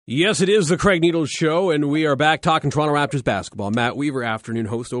Yes, it is the Craig Needles Show, and we are back talking Toronto Raptors basketball. Matt Weaver, afternoon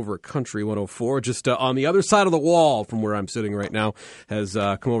host over at Country 104, just on the other side of the wall from where I'm sitting right now, has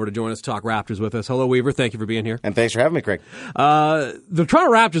come over to join us to talk Raptors with us. Hello, Weaver. Thank you for being here. And thanks for having me, Craig. The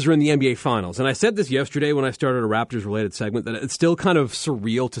Toronto Raptors are in the NBA Finals, and I said this yesterday when I started a Raptors-related segment, that it's still kind of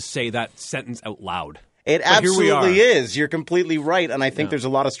surreal to say that sentence out loud. It absolutely is. You're completely right, and I think there's a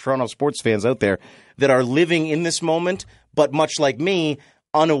lot of Toronto sports fans out there that are living in this moment, but much like me,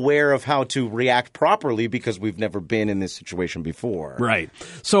 unaware of how to react properly because we've never been in this situation before. Right.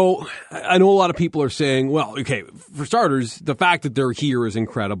 So I know a lot of people are saying, well, okay, for starters, the fact that they're here is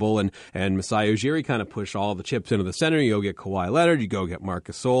incredible, and Masai Ujiri kind of pushed all the chips into the center. You go get Kawhi Leonard, you go get Marc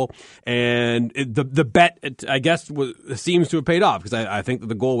Gasol, and the bet, I guess, seems to have paid off because I think that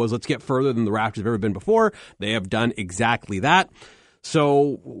the goal was let's get further than the Raptors have ever been before. They have done exactly that.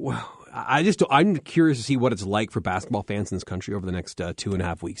 So I'm curious to see what it's like for basketball fans in this country over the next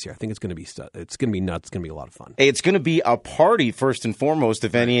 2.5 weeks here. I think it's going to be nuts. It's going to be a lot of fun. It's going to be a party first and foremost.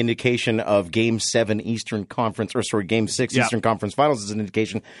 If any indication of Game 7 Eastern Conference, Game 6 Eastern Conference Finals is an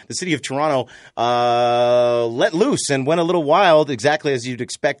indication, the city of Toronto let loose and went a little wild, exactly as you'd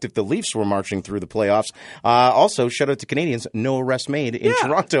expect if the Leafs were marching through the playoffs. Also, shout out to Canadians, no arrest made in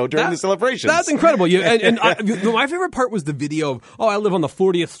Toronto during the celebrations. That's incredible. My favorite part was the video of, I live on the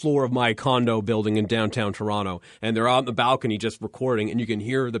 40th floor of my condo building in downtown Toronto, and they're out on the balcony just recording, and you can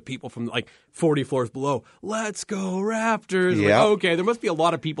hear the people from like 40 floors below, let's go Raptors. Yep. Like, okay, there must be a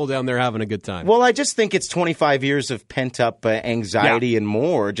lot of people down there having a good time. Well, I just think it's 25 years of pent-up anxiety and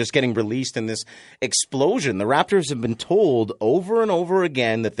more just getting released in this explosion. The Raptors have been told over and over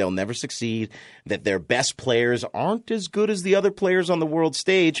again that they'll never succeed, that their best players aren't as good as the other players on the world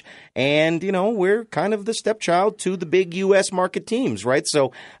stage, and, we're kind of the stepchild to the big U.S. market teams, right?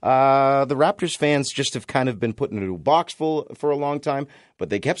 So, the Raptors fans just have kind of been put into a box for a long time, but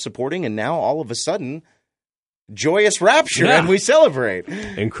they kept supporting, and now all of a sudden, joyous rapture, and we celebrate.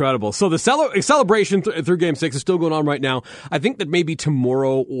 Incredible. So the celebration through Game 6 is still going on right now. I think that maybe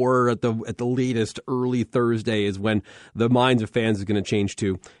tomorrow or at the latest early Thursday is when the minds of fans is going to change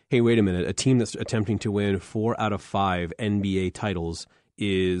to, hey, wait a minute, a team that's attempting to win 4 out of 5 NBA titles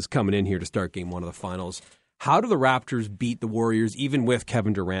is coming in here to start Game 1 of the Finals. How do the Raptors beat the Warriors, even with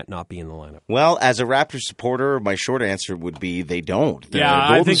Kevin Durant not being in the lineup? Well, as a Raptors supporter, my short answer would be they don't. The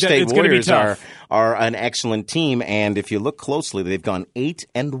I think State it's Warriors going to be tough. are an excellent team, and if you look closely, they've gone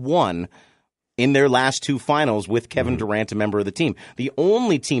 8-1 in their last 2 finals with Kevin Durant a member of the team. The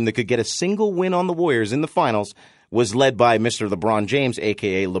only team that could get a single win on the Warriors in the finals was led by Mr. LeBron James,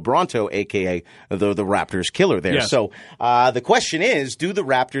 a.k.a. LeBronto, a.k.a. the Raptors killer there. Yes. So the question is, do the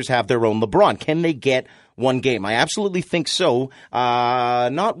Raptors have their own LeBron? Can they get one game? I absolutely think so.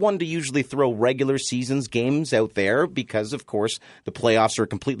 Not one to usually throw regular seasons games out there because, of course, the playoffs are a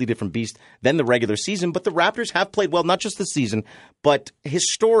completely different beast than the regular season. But the Raptors have played well, not just this season, but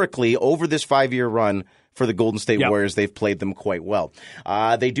historically over this 5-year run for the Golden State Warriors, they've played them quite well.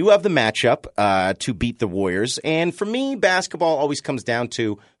 They do have the matchup to beat the Warriors. And for me, basketball always comes down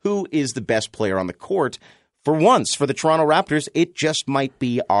to who is the best player on the court. For once, for the Toronto Raptors, it just might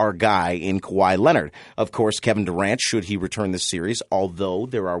be our guy in Kawhi Leonard. Of course, Kevin Durant, should he return this series, although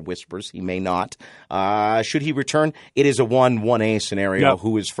there are whispers he may not. Should he return, it is a 1-1A scenario. Yep.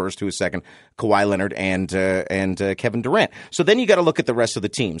 Who is first, who is second? Kawhi Leonard and Kevin Durant. So then you got to look at the rest of the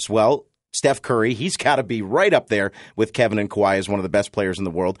teams. Well, Steph Curry, he's got to be right up there with Kevin and Kawhi as one of the best players in the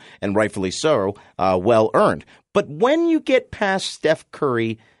world, and rightfully so, well earned. But when you get past Steph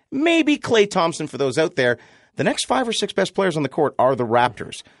Curry, maybe Klay Thompson for those out there, the next 5 or 6 best players on the court are the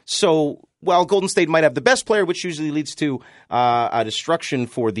Raptors. So while Golden State might have the best player, which usually leads to a destruction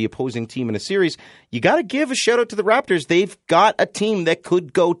for the opposing team in a series, you got to give a shout-out to the Raptors. They've got a team that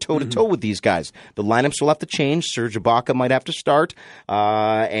could go toe-to-toe with these guys. The lineups will have to change. Serge Ibaka might have to start.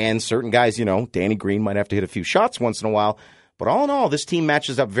 And certain guys, Danny Green might have to hit a few shots once in a while. But all in all, this team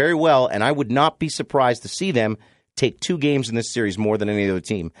matches up very well, and I would not be surprised to see them take 2 games in this series more than any other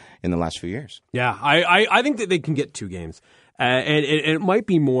team in the last few years. Yeah, I think that they can get 2 games. And it might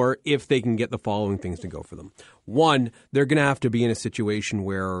be more if they can get the following things to go for them. One, they're going to have to be in a situation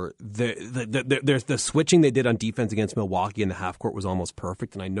where there's the switching they did on defense against Milwaukee in the half court was almost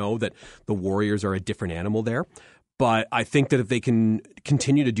perfect. And I know that the Warriors are a different animal there. But I think that if they can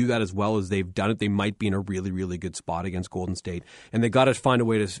continue to do that as well as they've done it, they might be in a really, really good spot against Golden State. And they got to find a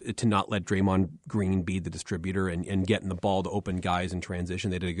way to not let Draymond Green be the distributor and getting the ball to open guys in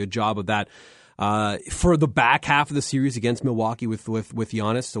transition. They did a good job of that for the back half of the series against Milwaukee with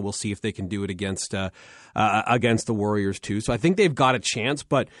Giannis. So we'll see if they can do it against the Warriors too. So I think they've got a chance.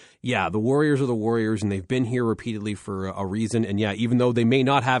 But yeah, the Warriors are the Warriors, and they've been here repeatedly for a reason. And yeah, even though they may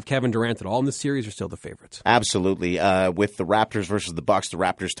not have Kevin Durant at all in the series, they're still the favorites. Absolutely. With the Raptors versus the Bucks, the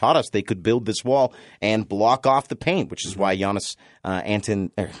Raptors taught us they could build this wall and block off the paint, which is why Giannis I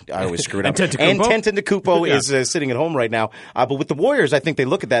always screw it up. Antetokounmpo is sitting at home right now. But with the Warriors, I think they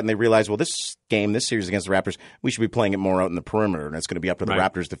look at that and they realize, well, this series against the Raptors, we should be playing it more out in the perimeter, and it's going to be up to the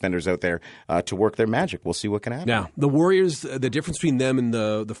Raptors defenders out there to work their magic. We'll see what can happen. Now, the Warriors, the difference between them and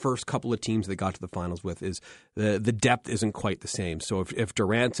the first couple of teams they got to the finals with is the depth isn't quite the same. So if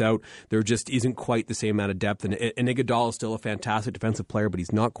Durant's out, there just isn't quite the same amount of depth. And Iguodala is still a fantastic defensive player, but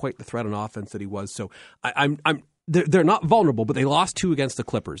he's not quite the threat on offense that he was. So they're not vulnerable, but they lost 2 against the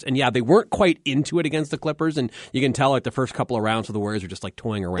Clippers. And yeah, they weren't quite into it against the Clippers, and you can tell like the first couple of rounds of the Warriors are just like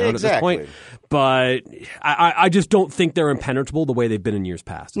toying around at this point. But I just don't think they're impenetrable the way they've been in years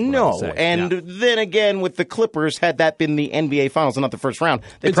past. No, then again with the Clippers, had that been the NBA Finals and not the first round,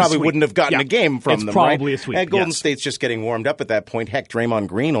 they probably wouldn't have gotten a game from them. It's probably a sweep. And Golden State's just getting warmed up at that point. Heck, Draymond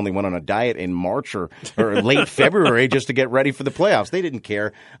Green only went on a diet in March or late February just to get ready for the playoffs. They didn't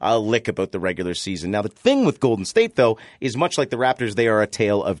care a lick about the regular season. Now the thing with Golden State, though, is much like the Raptors, they are a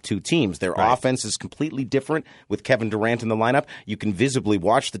tale of two teams. Their offense is completely different with Kevin Durant in the lineup. You can visibly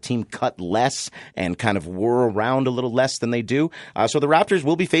watch the team cut less and kind of whir around a little less than they do. So the Raptors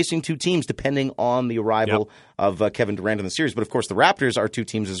will be facing two teams depending on the arrival of Kevin Durant in the series. But, of course, the Raptors are two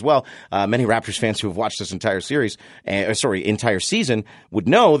teams as well. Many Raptors fans who have watched this entire season would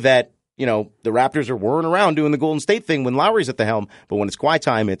know that, the Raptors are whirring around doing the Golden State thing when Lowry's at the helm. But when it's Kawhi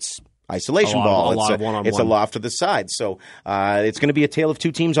time, it's isolation ball. It's a loft to the side. So it's going to be a tale of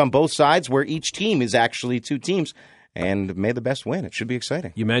two teams on both sides where each team is actually two teams. And may the best win. It should be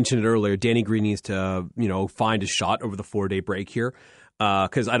exciting. You mentioned it earlier. Danny Green needs to, find a shot over the 4-day break here.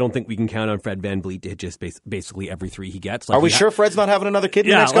 Because I don't think we can count on Fred VanVleet to hit just basically every 3 he gets. Are we sure Fred's not having another kid in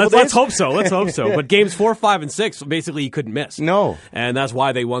the next couple days? Let's hope so. Let's hope so. But games 4, 5, and 6, basically he couldn't miss. No. And that's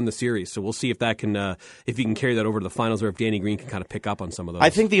why they won the series. So we'll see if that can, if he can carry that over to the finals, or if Danny Green can kind of pick up on some of those. I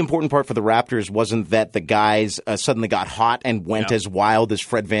think the important part for the Raptors wasn't that the guys suddenly got hot and went as wild as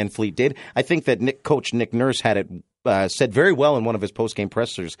Fred VanVleet did. I think that Coach Nick Nurse had it said very well in one of his post-game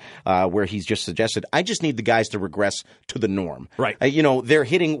pressers where he's just suggested, I just need the guys to regress to the norm. Right. They're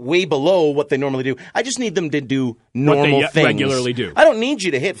hitting way below what they normally do. I just need them to do normal what they things. regularly do. I don't need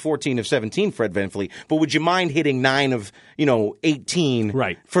you to hit 14 of 17, Fred VanVleet, but would you mind hitting 9 of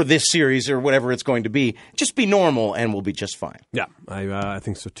 18 for this series or whatever it's going to be? Just be normal and we'll be just fine. Yeah, I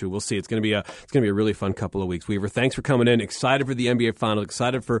think so too. We'll see. It's going to be a really fun couple of weeks. Weaver, thanks for coming in. Excited for the NBA Finals.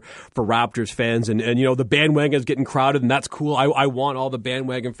 Excited for Raptors fans, and the bandwagon is getting crowded, and that's cool. I want all the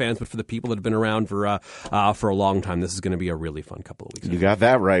bandwagon fans, but for the people that have been around for a long time, this is going to be a really fun couple of weeks. You got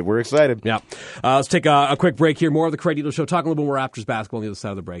that right. We're excited. Yeah. Let's take a quick break here. More of the Craig Needles Show. Talking a little bit more Raptors basketball on the other side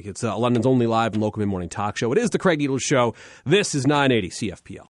of the break. It's London's only live and local mid-morning talk show. It is the Craig Needles Show. This is 980 CFPL.